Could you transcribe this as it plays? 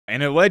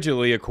And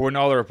allegedly, according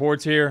to all the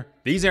reports here,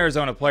 these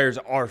Arizona players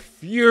are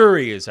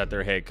furious at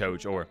their head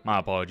coach, or my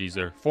apologies,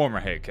 their former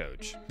head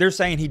coach. They're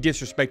saying he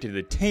disrespected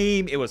the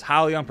team, it was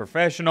highly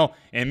unprofessional,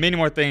 and many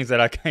more things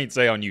that I can't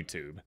say on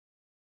YouTube.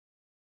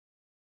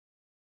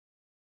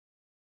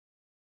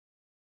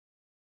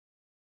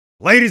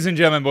 Ladies and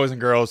gentlemen, boys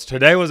and girls,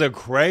 today was a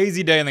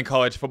crazy day in the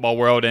college football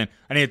world, and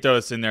I need to throw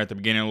this in there at the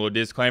beginning, a little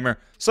disclaimer.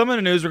 Some of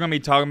the news we're going to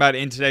be talking about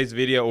in today's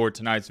video, or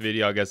tonight's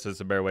video, I guess that's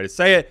a better way to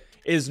say it,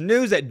 is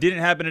news that didn't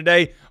happen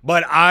today,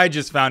 but I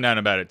just found out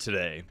about it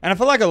today. And I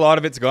feel like a lot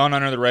of it's gone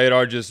under the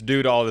radar just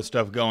due to all the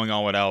stuff going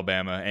on with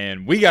Alabama,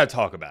 and we got to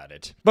talk about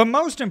it. But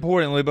most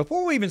importantly,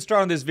 before we even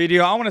start on this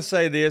video, I want to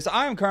say this.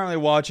 I am currently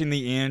watching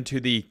the end to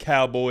the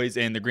Cowboys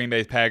and the Green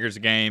Bay Packers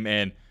game,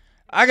 and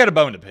I got a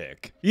bone to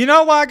pick. You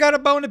know why I got a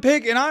bone to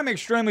pick? And I'm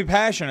extremely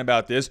passionate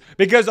about this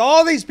because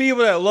all these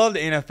people that love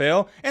the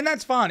NFL, and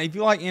that's fine. If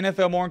you like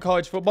NFL more than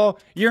college football,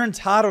 you're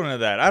entitled to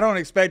that. I don't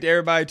expect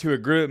everybody to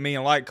agree with me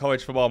and like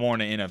college football more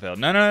than NFL.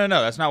 No.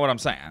 That's not what I'm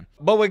saying.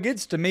 But what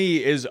gets to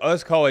me is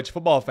us college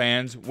football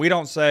fans, we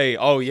don't say,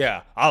 oh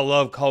yeah, I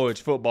love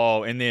college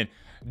football and then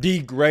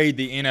degrade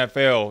the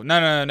NFL.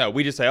 No.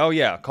 We just say, oh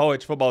yeah,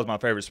 college football is my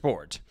favorite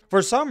sport.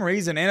 For some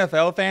reason,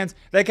 NFL fans,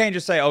 they can't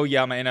just say, oh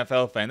yeah, I'm an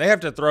NFL fan. They have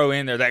to throw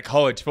in there that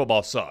college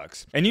football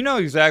sucks. And you know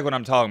exactly what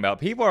I'm talking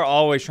about. People are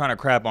always trying to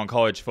crap on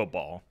college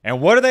football.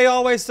 And what do they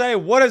always say?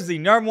 What is the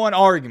number one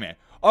argument?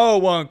 Oh,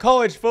 well, in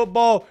college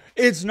football,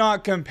 it's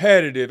not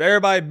competitive.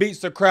 Everybody beats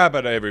the crap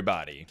out of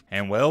everybody.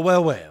 And well,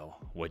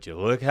 would you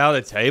look how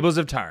the tables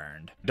have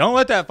turned. Don't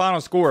let that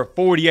final score of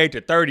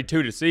 48-32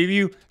 deceive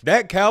you.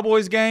 That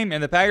Cowboys game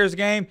and the Packers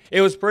game, it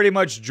was pretty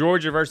much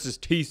Georgia versus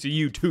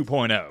TCU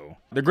 2.0.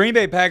 The Green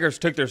Bay Packers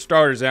took their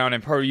starters out,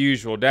 and per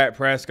usual, Dak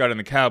Prescott and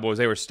the Cowboys,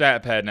 they were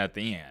stat padding at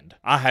the end.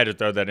 I had to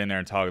throw that in there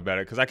and talk about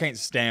it because I can't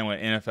stand when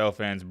NFL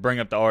fans bring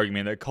up the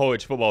argument that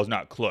college football is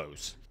not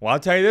close. Well, I'll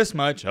tell you this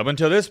much, up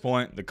until this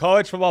point, the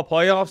college football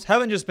playoffs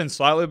haven't just been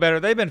slightly better,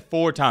 they've been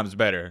 4 times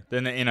better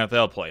than the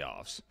NFL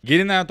playoffs.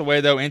 Getting that out the way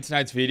though, in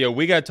tonight's video,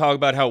 we got to talk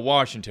about how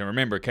Washington,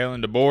 remember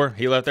Kalen DeBoer,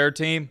 he left their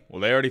team, well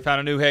they already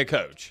found a new head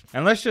coach.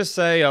 And let's just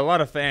say a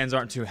lot of fans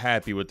aren't too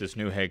happy with this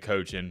new head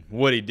coach and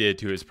what he did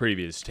to his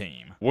previous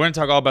team. We're going to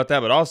talk all about that,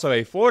 but also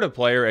a Florida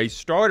player, a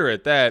starter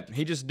at that,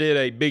 he just did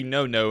a big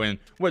no-no in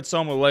what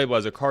some would label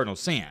as a cardinal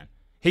sin.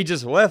 He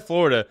just left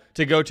Florida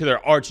to go to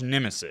their arch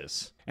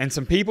nemesis. And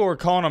some people were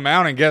calling him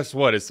out, and guess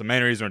what? It's the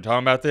main reason we're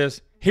talking about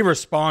this. He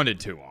responded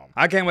to him.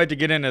 I can't wait to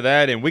get into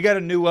that, and we got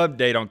a new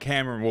update on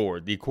Cameron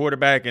Ward, the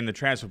quarterback in the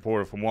transfer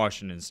portal from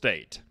Washington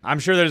State. I'm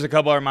sure there's a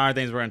couple other minor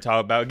things we're going to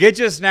talk about. Get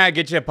you a snack,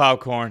 get you a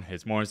popcorn.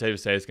 It's more than safe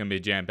to say it's going to be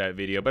a jam-packed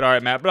video. But all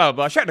right, Matt, blah,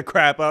 blah, shut the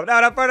crap up.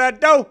 Now, up for that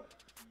dough.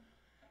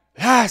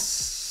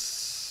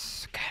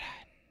 Yes. Get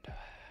into it.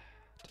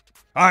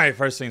 All right,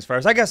 first things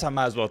first. I guess I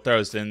might as well throw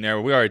this in there.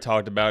 We already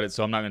talked about it,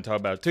 so I'm not going to talk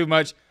about it too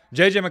much.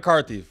 JJ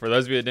McCarthy, for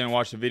those of you that didn't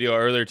watch the video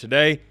earlier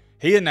today,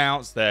 he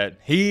announced that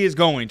he is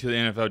going to the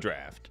NFL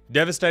draft.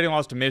 Devastating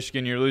loss to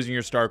Michigan. You're losing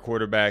your star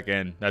quarterback,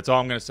 and that's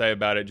all I'm going to say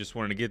about it. Just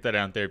wanted to get that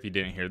out there if you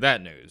didn't hear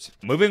that news.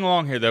 Moving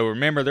along here, though,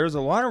 remember, there's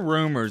a lot of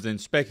rumors and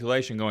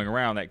speculation going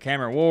around that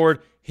Cameron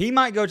Ward, he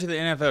might go to the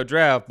NFL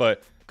draft,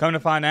 but come to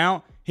find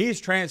out, he's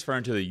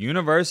transferring to the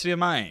University of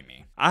Miami.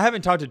 I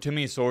haven't talked to too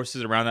many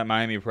sources around that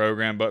Miami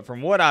program, but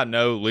from what I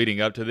know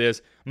leading up to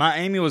this,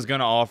 Miami was going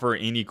to offer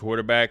any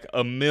quarterback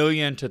 $1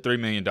 million to $3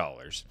 million.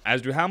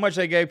 As to how much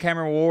they gave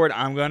Cameron Ward,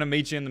 I'm going to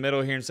meet you in the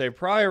middle here and say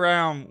probably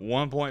around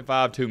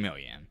 $1.5–2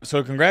 million.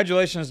 So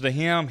congratulations to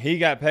him. He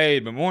got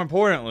paid, but more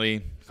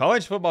importantly,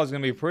 college football is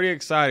going to be pretty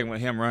exciting with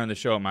him running the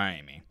show at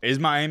Miami. Is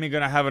Miami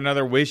going to have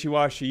another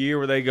wishy-washy year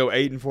where they go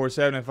 8-4,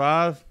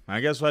 7-5? I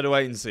guess we'll have to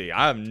wait and see.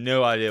 I have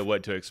no idea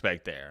what to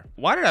expect there.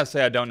 Why did I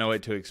say I don't know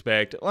what to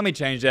expect? Let me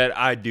change that.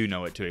 I do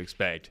know what to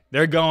expect.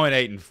 They're going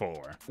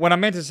 8-4. What I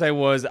meant to say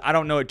was I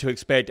don't know what to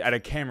expect out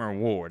of Cameron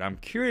Ward. I'm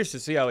curious to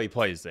see how he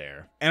plays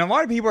there. And a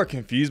lot of people are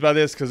confused by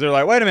this because they're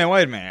like, wait a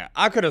minute.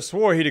 I could have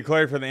swore he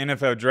declared for the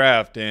NFL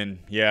draft, and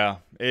yeah,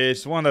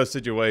 it's one of those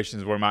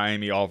situations where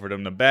Miami offered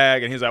him the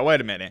bag, and he's like,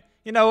 wait a minute.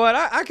 You know what?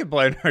 I could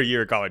play another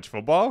year of college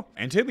football.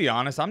 And to be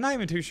honest, I'm not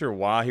even too sure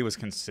why he was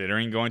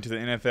considering going to the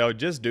NFL,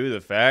 just due to the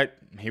fact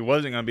he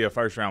wasn't going to be a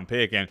first-round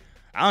pick, and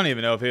I don't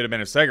even know if he would have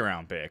been a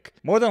second-round pick.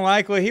 More than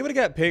likely, he would have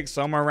got picked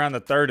somewhere around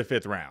the 3rd to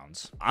 5th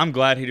rounds. I'm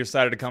glad he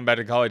decided to come back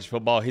to college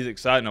football. He's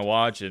exciting to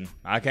watch, and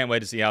I can't wait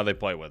to see how they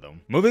play with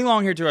him. Moving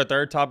along here to our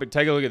third topic,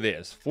 take a look at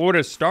this.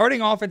 Florida's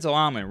starting offensive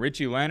lineman,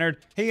 Richie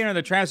Leonard, he entered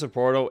the transfer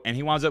portal, and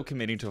he winds up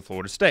committing to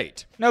Florida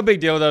State. No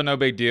big deal, though, no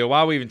big deal. Why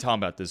are we even talking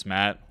about this,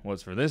 Matt? Well,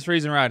 it's for this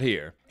reason right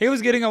here. He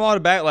was getting a lot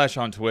of backlash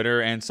on Twitter,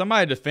 and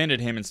somebody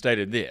defended him and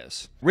stated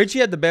this. Richie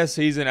had the best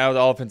season out of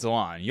the offensive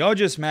line. Y'all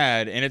just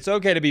mad, and it's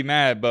okay to be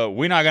mad, but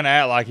we're not going to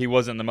act like he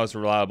wasn't the most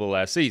reliable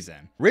last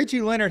season.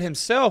 Richie Leonard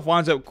himself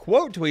winds up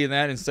quote tweeting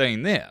that and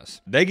saying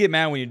this. They get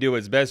mad when you do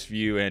what's best for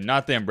you, and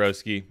not them,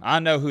 broski. I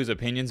know whose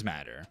opinions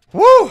matter.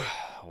 Woo!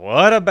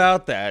 What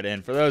about that?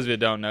 And for those of you that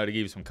don't know, to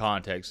give you some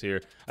context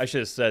here, I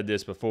should have said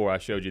this before I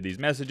showed you these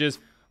messages.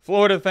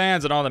 Florida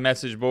fans and all the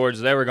message boards,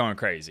 they were going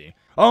crazy.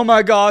 oh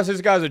my gosh,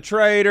 this guy's a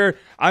traitor.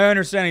 I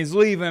understand he's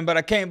leaving, but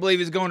I can't believe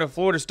he's going to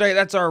Florida State.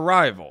 That's our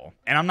rival.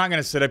 And I'm not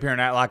going to sit up here and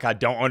act like I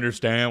don't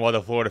understand why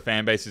the Florida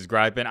fan base is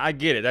griping. I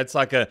get it. That's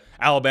like a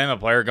Alabama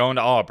player going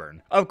to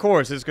Auburn. Of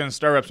course, it's going to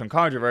stir up some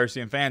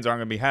controversy and fans aren't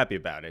going to be happy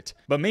about it.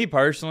 But me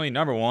personally,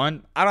 number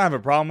one, I don't have a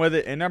problem with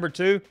it. And number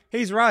two,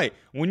 he's right.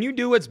 When you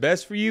do what's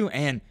best for you,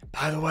 and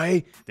by the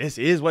way, this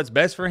is what's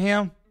best for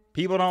him,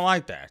 people don't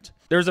like that.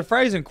 There's a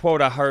phrase and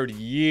quote I heard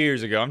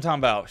years ago. I'm talking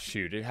about,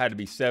 shoot, it had to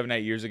be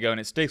 7-8 years ago, and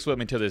it sticks with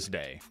me to this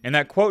day. And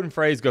that quote and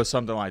phrase goes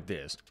something like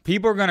this.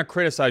 People are going to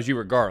criticize you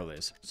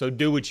regardless, so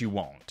do what you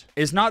want.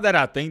 It's not that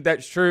I think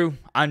that's true.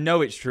 I know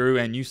it's true,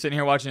 and you sitting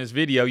here watching this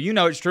video, you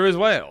know it's true as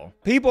well.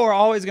 People are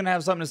always going to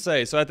have something to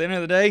say, so at the end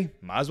of the day,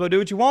 might as well do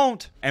what you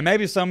want. And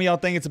maybe some of y'all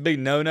think it's a big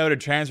no-no to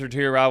transfer to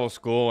your rival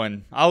school,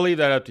 and I'll leave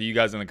that up to you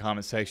guys in the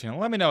comment section.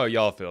 Let me know what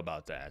y'all feel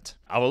about that.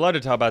 I would love to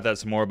talk about that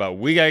some more, but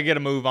we got to get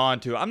a move on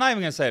to, I'm not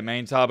even going to say a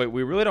main topic.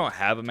 We really don't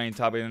have a main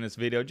topic in this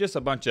video, just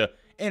a bunch of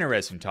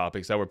interesting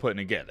topics that we're putting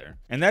together.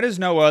 And that is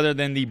no other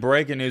than the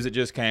breaking news that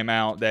just came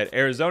out that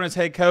Arizona's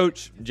head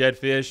coach, Jedd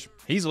Fisch,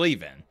 he's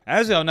leaving.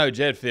 As y'all know,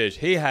 Jedd Fisch,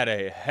 he had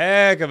a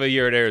heck of a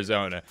year at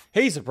Arizona.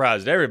 He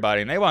surprised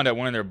everybody, and they wound up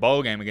winning their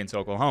bowl game against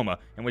Oklahoma,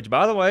 in which,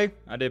 by the way,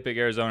 I did pick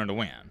Arizona to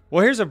win.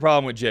 Well, here's the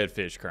problem with Jedd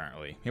Fisch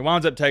currently. He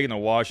winds up taking the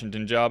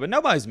Washington job, and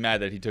nobody's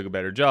mad that he took a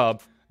better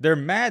job. They're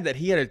mad that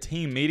he had a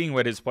team meeting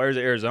with his players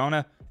at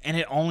Arizona, and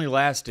it only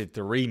lasted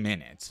 3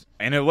 minutes.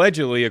 And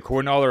allegedly,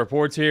 according to all the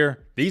reports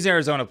here, these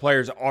Arizona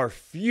players are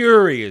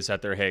furious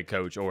at their head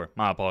coach, or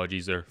my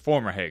apologies, their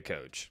former head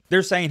coach.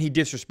 They're saying he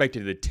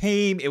disrespected the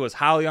team, it was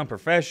highly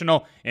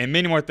unprofessional, and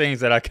many more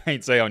things that I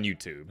can't say on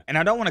YouTube. And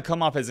I don't want to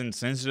come off as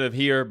insensitive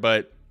here,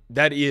 but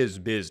that is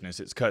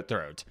business. It's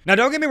cutthroat. Now,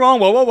 don't get me wrong.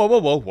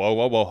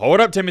 Whoa.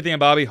 Hold up, Timothy and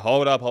Bobby.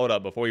 Hold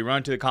up, before you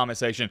run to the comment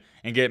section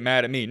and get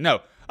mad at me. No,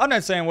 I'm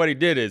not saying what he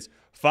did is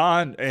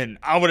fine, and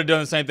I would have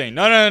done the same thing.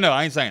 No,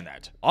 I ain't saying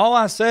that. All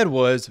I said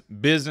was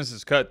business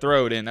is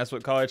cutthroat, and that's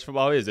what college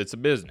football is. It's a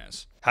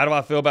business. How do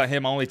I feel about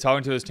him only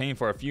talking to his team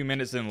for a few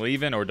minutes and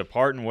leaving or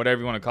departing,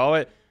 whatever you want to call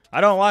it? I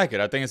don't like it.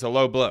 I think it's a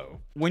low blow.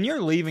 When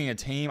you're leaving a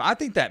team, I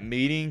think that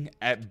meeting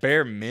at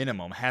bare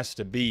minimum has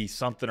to be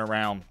something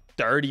around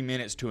 30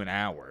 minutes to an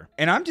hour.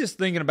 And I'm just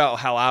thinking about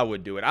how I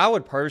would do it. I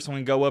would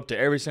personally go up to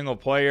every single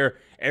player,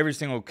 every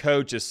single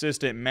coach,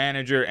 assistant,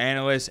 manager,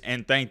 analyst,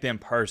 and thank them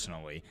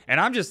personally. And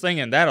I'm just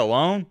thinking that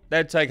alone,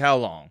 that'd take how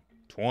long?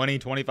 20,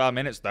 25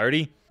 minutes,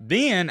 30?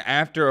 Then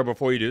after or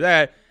before you do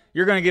that,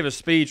 you're going to give a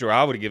speech, or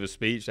I would give a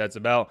speech that's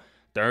about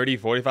 30,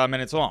 45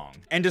 minutes long.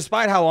 And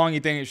despite how long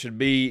you think it should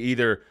be,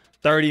 either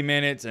 30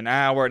 minutes, an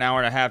hour and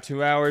a half,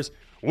 2 hours,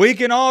 we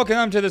can all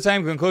come to the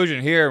same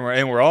conclusion here,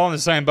 and we're all in the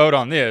same boat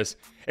on this.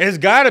 It's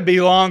got to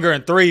be longer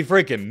than 3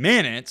 freaking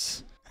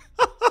minutes.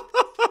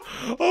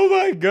 Oh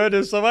my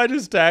goodness, somebody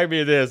just tagged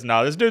me this.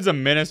 Nah, this dude's a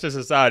menace to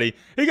society.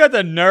 He got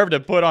the nerve to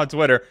put on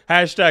Twitter,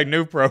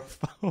 #new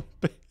profile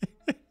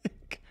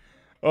pic.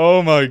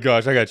 Oh my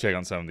gosh, I gotta check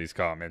on some of these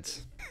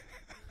comments.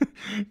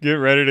 Get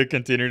ready to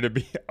continue to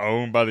be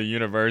owned by the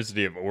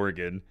University of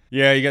Oregon.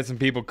 Yeah, you got some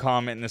people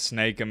commenting the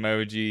snake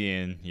emoji,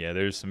 and yeah,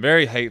 there's some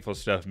very hateful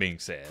stuff being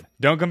said.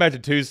 Don't come back to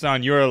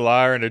Tucson. You're a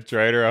liar and a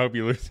traitor. I hope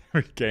you lose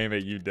every game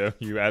at UW,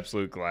 you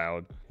absolute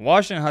clown.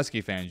 Washington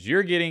Husky fans,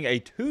 you're getting a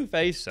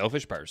two-faced,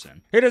 selfish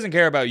person. He doesn't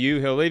care about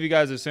you. He'll leave you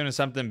guys as soon as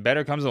something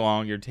better comes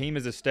along. Your team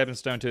is a stepping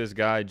stone to this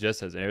guy,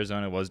 just as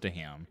Arizona was to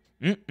him.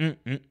 You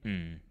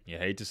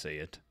hate to see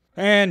it.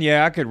 And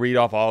yeah, I could read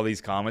off all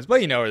these comments, but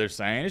you know what they're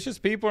saying. It's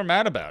just people are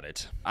mad about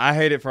it. I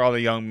hate it for all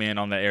the young men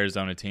on the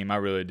Arizona team. I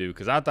really do,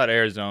 because I thought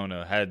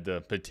Arizona had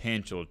the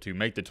potential to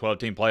make the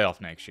 12-team playoff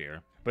next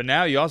year. But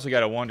now you also got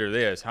to wonder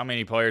this. How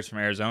many players from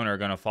Arizona are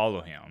going to follow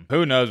him?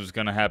 Who knows what's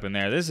going to happen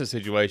there? This is a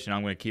situation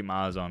I'm going to keep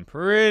my eyes on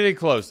pretty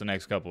close the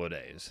next couple of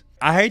days.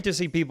 I hate to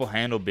see people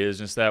handle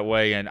business that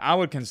way, and I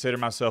would consider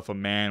myself a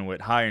man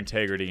with high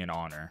integrity and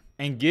honor.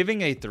 And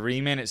giving a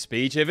 3-minute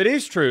speech, if it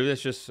is true,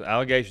 that's just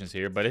allegations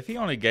here, but if he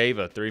only gave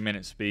a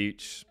 3-minute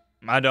speech,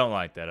 I don't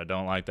like that. I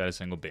don't like that a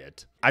single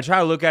bit. I try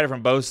to look at it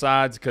from both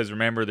sides, because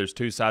remember, there's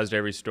two sides to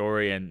every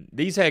story, and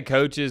these head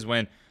coaches,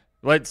 when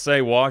let's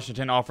say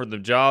Washington offered the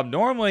job,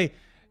 normally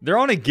they're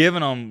only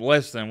giving them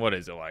less than, what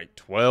is it, like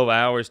 12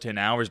 hours, 10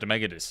 hours to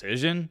make a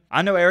decision?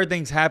 I know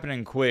everything's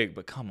happening quick,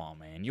 but come on,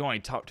 man. You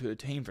only talk to a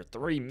team for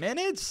 3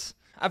 minutes?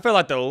 I feel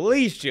like the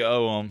least you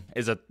owe them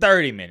is a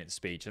 30-minute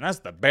speech, and that's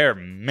the bare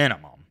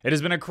minimum. It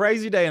has been a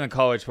crazy day in the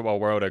college football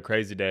world, a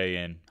crazy day,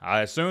 and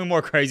I assume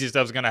more crazy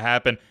stuff is going to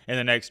happen in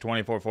the next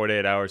 24,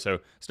 48 hours, so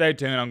stay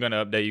tuned. I'm going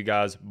to update you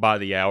guys by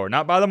the hour.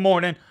 Not by the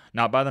morning,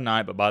 not by the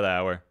night, but by the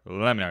hour.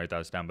 Let me know your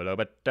thoughts down below,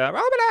 but